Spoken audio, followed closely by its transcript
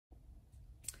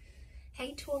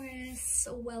Hey Taurus,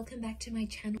 welcome back to my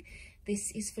channel.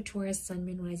 This is for Taurus, Sun,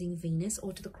 Moon, Rising, Venus,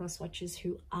 or to the cross watchers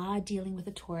who are dealing with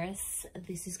a Taurus.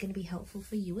 This is going to be helpful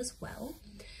for you as well.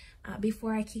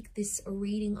 Before I kick this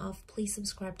reading off, please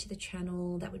subscribe to the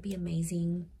channel. That would be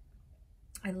amazing.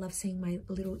 I love seeing my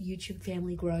little YouTube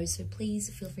family grow, so please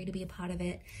feel free to be a part of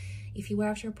it. If you are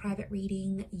after a private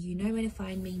reading, you know where to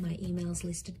find me. My email is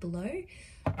listed below.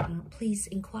 Please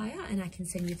inquire and I can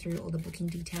send you through all the booking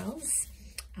details.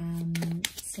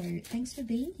 So thanks for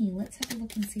being here. Let's have a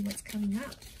look and see what's coming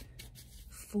up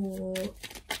for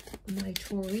my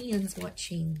Taurians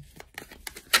watching.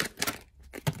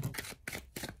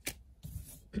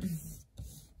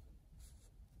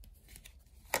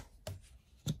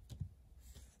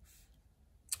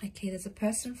 Okay, there's a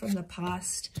person from the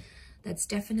past that's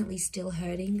definitely still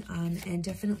hurting and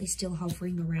definitely still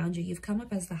hovering around you. You've come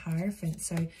up as the Hierophant,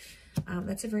 so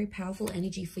that's a very powerful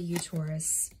energy for you,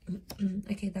 Taurus.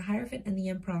 Okay, the Hierophant and the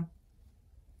Emperor.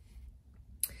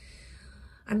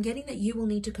 I'm getting that you will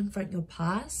need to confront your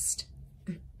past,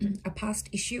 a past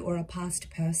issue or a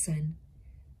past person.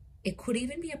 It could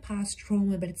even be a past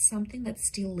trauma, but it's something that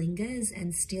still lingers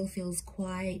and still feels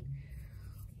quite...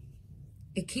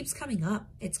 It keeps coming up.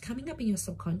 It's coming up in your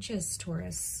subconscious,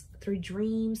 Taurus, through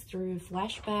dreams, through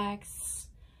flashbacks.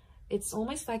 It's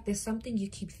almost like there's something you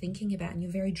keep thinking about and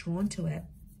you're very drawn to it.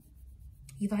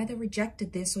 You've either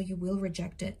rejected this or you will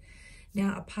reject it.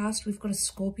 Now, a past, we've got a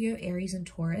Scorpio, Aries, and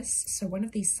Taurus. So one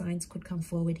of these signs could come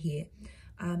forward here.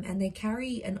 And they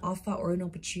carry an offer or an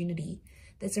opportunity.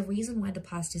 There's a reason why the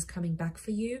past is coming back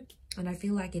for you. And I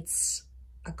feel like it's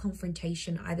a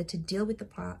confrontation, either to deal with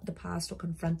the past or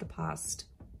confront the past.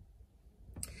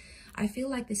 I feel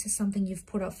like this is something you've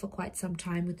put off for quite some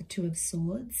time with the Two of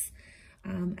Swords.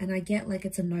 And I get like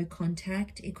it's a no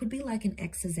contact. It could be like an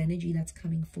ex's energy that's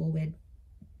coming forward.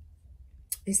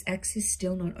 This ex is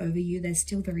still not over you. They're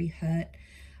still very hurt.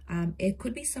 It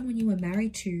could be someone you were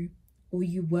married to or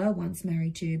you were once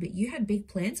married to, but you had big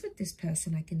plans with this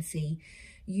person, I can see.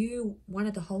 You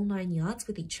wanted the whole 9 yards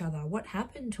with each other. What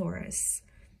happened, Taurus?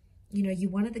 You know, you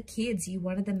wanted the kids, you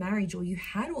wanted the marriage, or you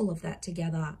had all of that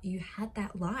together. You had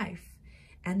that life.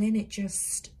 And then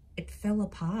it fell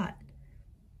apart.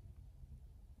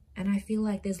 And I feel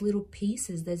like there's little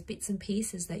pieces, there's bits and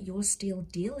pieces that you're still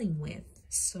dealing with.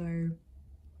 So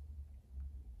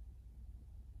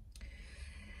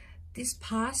this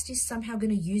past is somehow going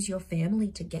to use your family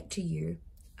to get to you.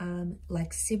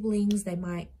 Like siblings, they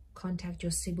might contact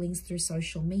your siblings through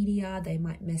social media. They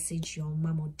might message your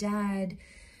mum or dad.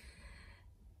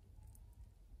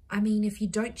 I mean, if you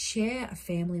don't share a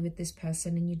family with this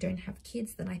person and you don't have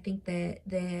kids, then I think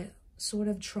they're sort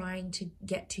of trying to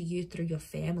get to you through your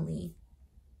family.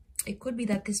 It could be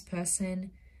that this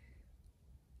person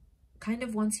kind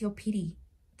of wants your pity.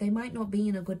 They might not be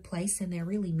in a good place and they're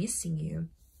really missing you.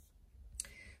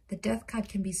 The Death card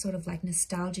can be sort of like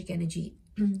nostalgic energy,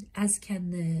 as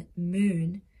can the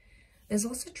Moon. There's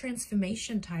also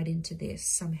transformation tied into this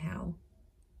somehow.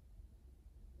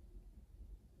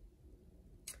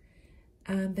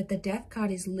 But the Death card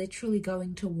is literally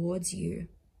going towards you.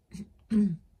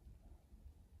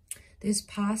 This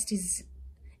past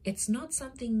it's not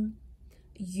something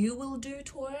you will do,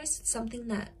 Taurus. It's something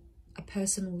that a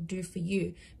person will do for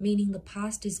you, meaning the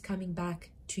past is coming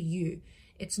back to you.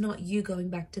 It's not you going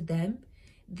back to them.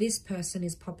 This person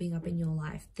is popping up in your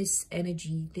life. This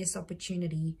energy, this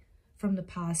opportunity from the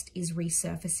past is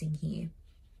resurfacing here.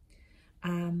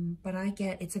 But I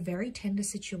get it's a very tender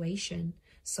situation.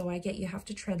 So I get you have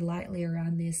to tread lightly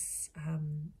around this.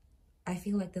 I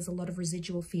feel like there's a lot of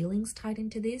residual feelings tied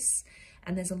into this.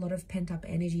 And there's a lot of pent-up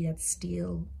energy that's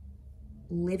still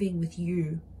living with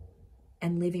you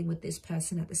and living with this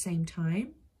person at the same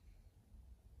time.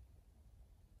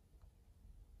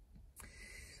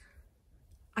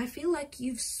 I feel like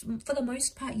for the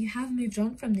most part, you have moved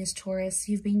on from this, Taurus.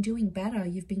 You've been doing better.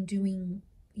 You've been doing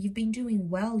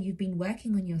well. You've been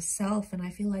working on yourself. And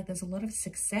I feel like there's a lot of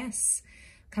success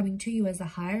coming to you as a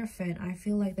Hierophant. I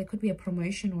feel like there could be a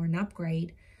promotion or an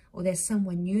upgrade, or there's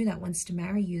someone new that wants to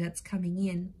marry you that's coming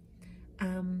in.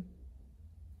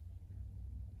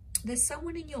 There's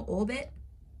someone in your orbit,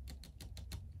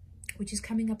 which is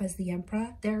coming up as the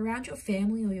Emperor. They're around your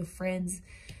family or your friends.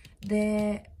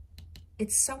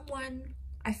 It's someone,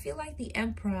 I feel like the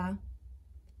Emperor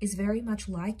is very much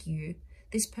like you.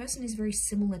 This person is very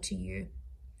similar to you.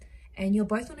 And you're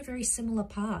both on a very similar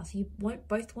path. You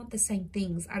both want the same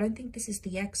things. I don't think this is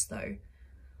the ex, though.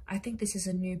 I think this is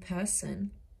a new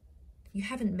person. You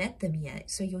haven't met them yet,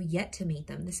 so you're yet to meet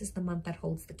them. This is the month that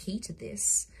holds the key to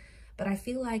this. But I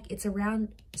feel like it's around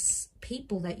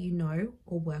people that you know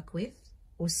or work with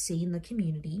or see in the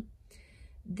community.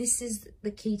 this is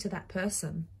the key to that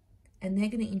person. And they're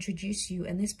going to introduce you,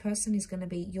 and this person is going to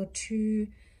be your two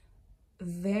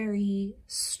very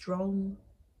strong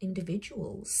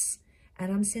individuals.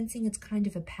 And I'm sensing it's kind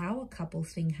of a power couple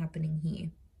thing happening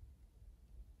here.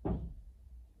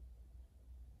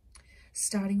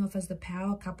 Starting off as the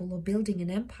power couple or building an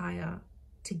empire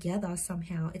together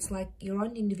somehow. It's like you're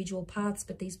on individual paths,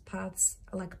 but these paths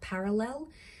are like parallel,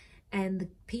 and the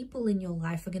people in your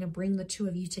life are going to bring the two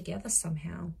of you together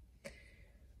somehow.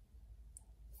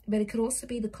 But it could also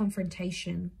be the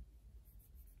confrontation.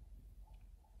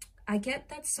 I get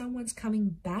that someone's coming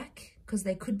back because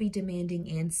they could be demanding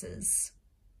answers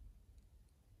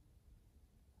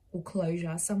or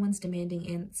closure. Someone's demanding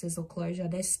answers or closure.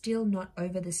 They're still not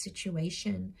over the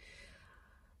situation.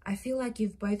 I feel like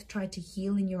you've both tried to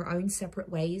heal in your own separate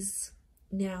ways.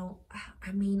 Now,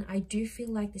 I mean, I do feel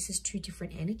like this is two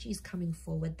different energies coming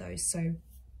forward though. So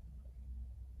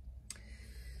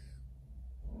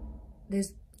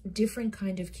there's different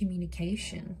kind of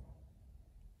communication.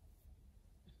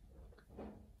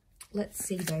 Let's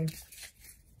see though.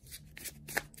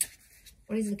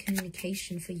 What is the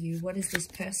communication for you? What does this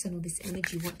person or this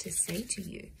energy want to say to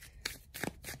you?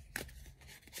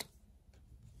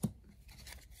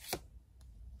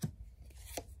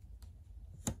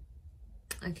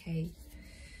 Okay.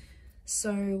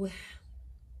 So,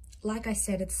 like I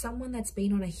said, it's someone that's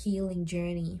been on a healing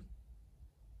journey.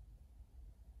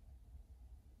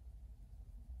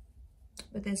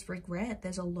 But there's regret.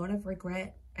 There's a lot of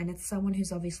regret. And it's someone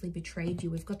who's obviously betrayed you.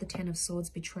 We've got the Ten of Swords,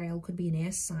 betrayal. Could be an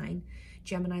air sign.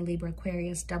 Gemini, Libra,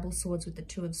 Aquarius. Double swords with the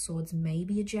Two of Swords.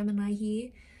 Maybe a Gemini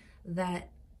here that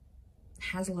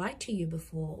has lied to you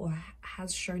before or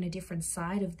has shown a different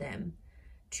side of them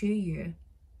to you.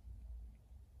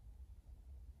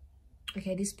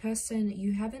 Okay, this person,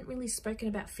 you haven't really spoken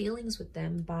about feelings with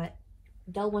them, but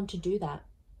they'll want to do that.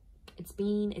 It's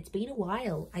been a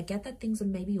while. I get that things are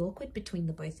maybe awkward between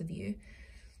the both of you.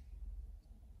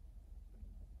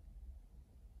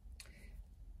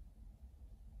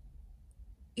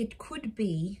 It could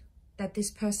be that this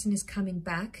person is coming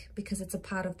back because it's a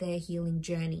part of their healing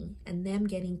journey and them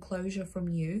getting closure from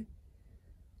you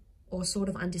or sort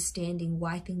of understanding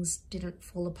why things didn't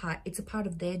fall apart. It's a part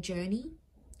of their journey.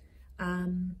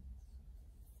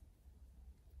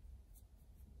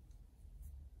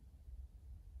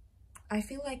 I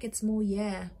feel like it's more,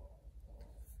 yeah,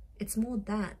 it's more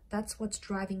that's what's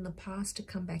driving the past to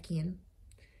come back in.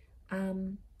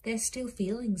 There's still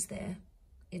feelings there.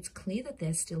 It's clear that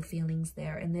there's still feelings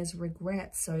there and there's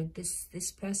regret. So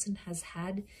this person has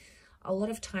had a lot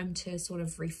of time to sort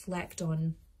of reflect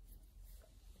on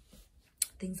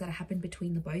things that happened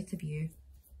between the both of you.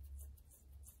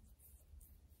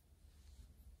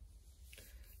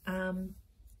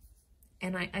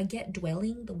 And I get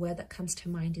dwelling. The word that comes to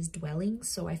mind is dwelling.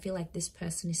 So I feel like this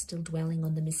person is still dwelling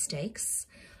on the mistakes,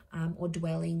 or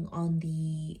dwelling on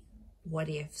the what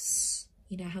ifs.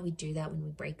 You know how we do that when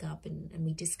we break up and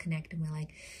we disconnect and we're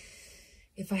like,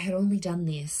 if I had only done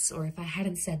this, or if I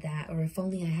hadn't said that, or if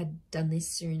only I had done this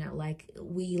sooner. Like,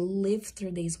 we live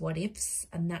through these what ifs,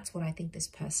 and that's what I think this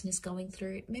person is going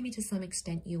through. Maybe to some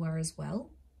extent you are as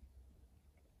well.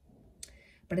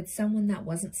 But it's someone that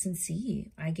wasn't sincere.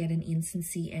 I get an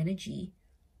insincere energy.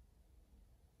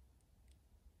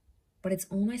 But it's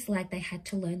almost like they had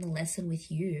to learn the lesson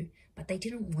with you, but they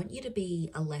didn't want you to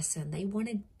be a lesson. They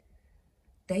wanted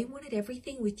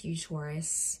everything with you,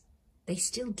 Taurus. They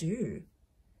still do.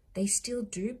 They still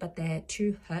do, but they're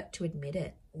too hurt to admit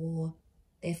it, or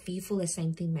they're fearful the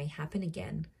same thing may happen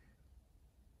again.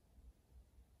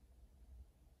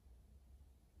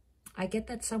 I get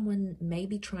that someone may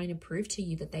be trying to prove to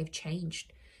you that they've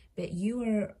changed, but you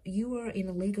are in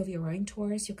a league of your own,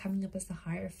 Taurus. You're coming up as the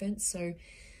Hierophant. So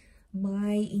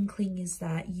my inkling is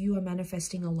that you are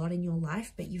manifesting a lot in your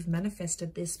life, but you've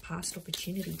manifested this past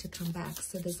opportunity to come back.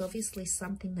 So there's obviously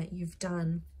something that you've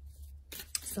done,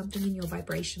 something in your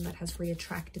vibration that has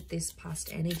reattracted this past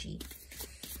energy.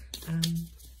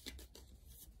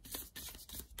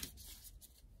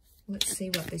 Let's see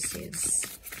what this is.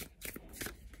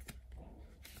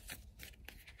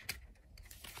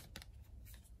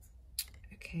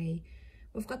 Okay,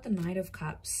 we've got the Knight of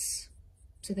Cups.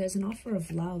 So there's an offer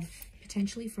of love,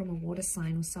 potentially from a water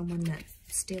sign or someone that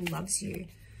still loves you.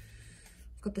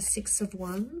 We've got the Six of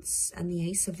Wands and the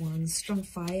Ace of Wands. Strong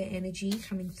fire energy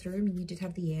coming through. I mean, you did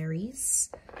have the Aries.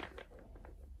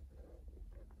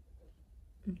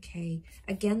 Okay,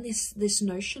 again, this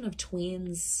notion of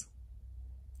twins.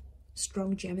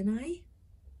 Strong Gemini.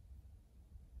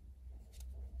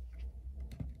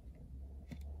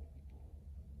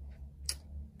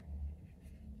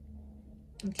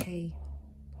 Okay,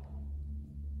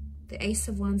 The Ace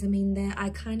of Wands, I mean, there,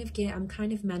 I'm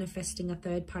kind of manifesting a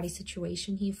third party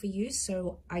situation here for you.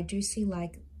 So I do see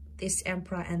like this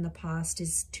Emperor and the past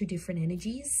is two different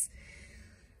energies.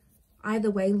 Either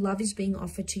way, love is being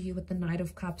offered to you with the Knight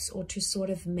of Cups, or to sort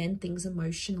of mend things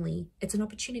emotionally. It's an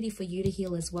opportunity for you to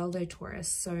heal as well though, Taurus.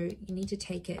 So you need to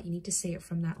take it, you need to see it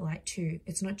from that light too.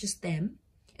 It's not just them.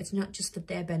 It's not just for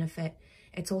their benefit.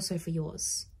 It's also for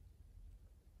yours.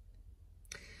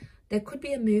 There could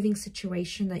be a moving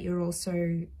situation that you're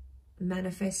also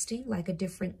manifesting, like a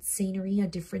different scenery,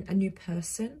 a new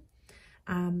person.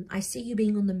 I see you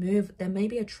being on the move. There may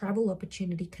be a travel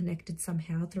opportunity connected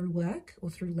somehow through work or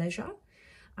through leisure.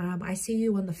 I see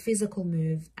you on the physical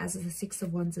move, as the Six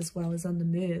of Wands as well as on the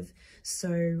move.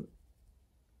 So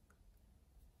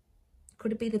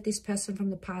could it be that this person from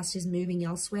the past is moving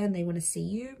elsewhere and they want to see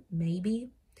you?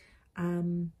 Maybe.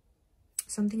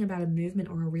 Something about a movement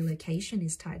or a relocation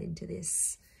is tied into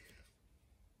this.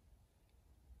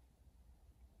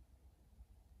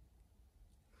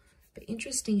 But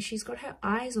interesting, she's got her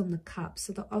eyes on the cup.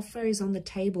 So the offer is on the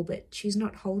table, but she's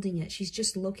not holding it. She's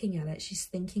just looking at it. She's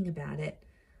thinking about it.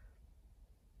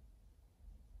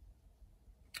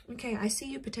 Okay, I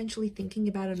see you potentially thinking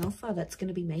about an offer that's going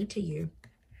to be made to you.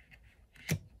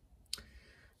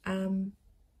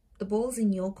 The ball's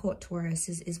in your court, Taurus,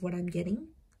 is what I'm getting.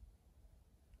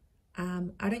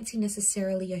 I don't see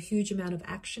necessarily a huge amount of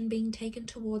action being taken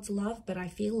towards love, but I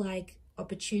feel like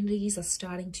opportunities are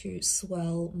starting to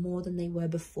swirl more than they were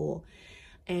before.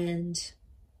 And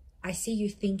I see you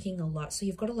thinking a lot. So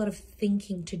you've got a lot of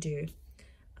thinking to do.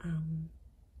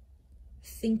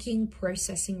 Thinking,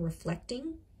 processing,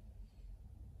 reflecting.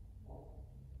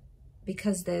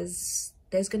 Because there's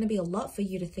going to be a lot for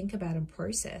you to think about and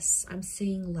process. I'm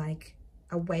seeing like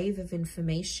a wave of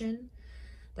information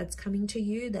that's coming to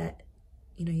you that,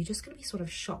 you know, you're just going to be sort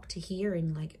of shocked to hear,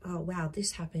 and like, oh wow,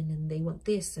 this happened and they want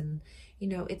this, and you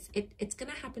know, it's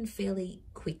going to happen fairly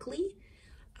quickly,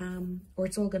 or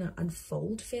it's all going to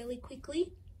unfold fairly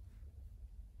quickly.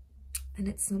 And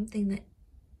it's something that,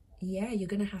 yeah, you're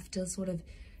going to have to sort of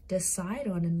decide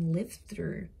on and live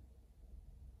through.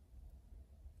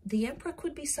 The Emperor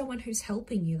could be someone who's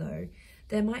helping you though.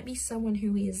 There might be someone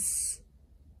who is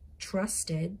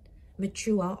trusted,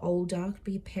 mature, older, could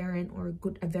be a parent or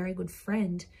a very good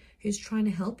friend who's trying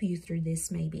to help you through this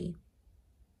maybe.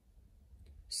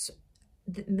 So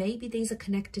maybe these are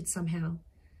connected somehow.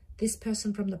 This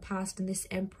person from the past and this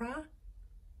Emperor,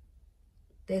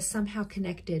 they're somehow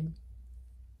connected,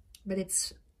 but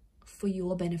it's for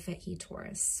your benefit here,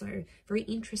 Taurus. So very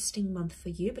interesting month for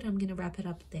you, but I'm going to wrap it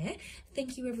up there.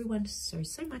 Thank you everyone so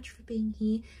much for being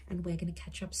here, and we're going to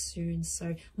catch up soon.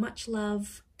 So much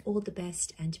love, all the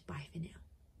best, and bye for now.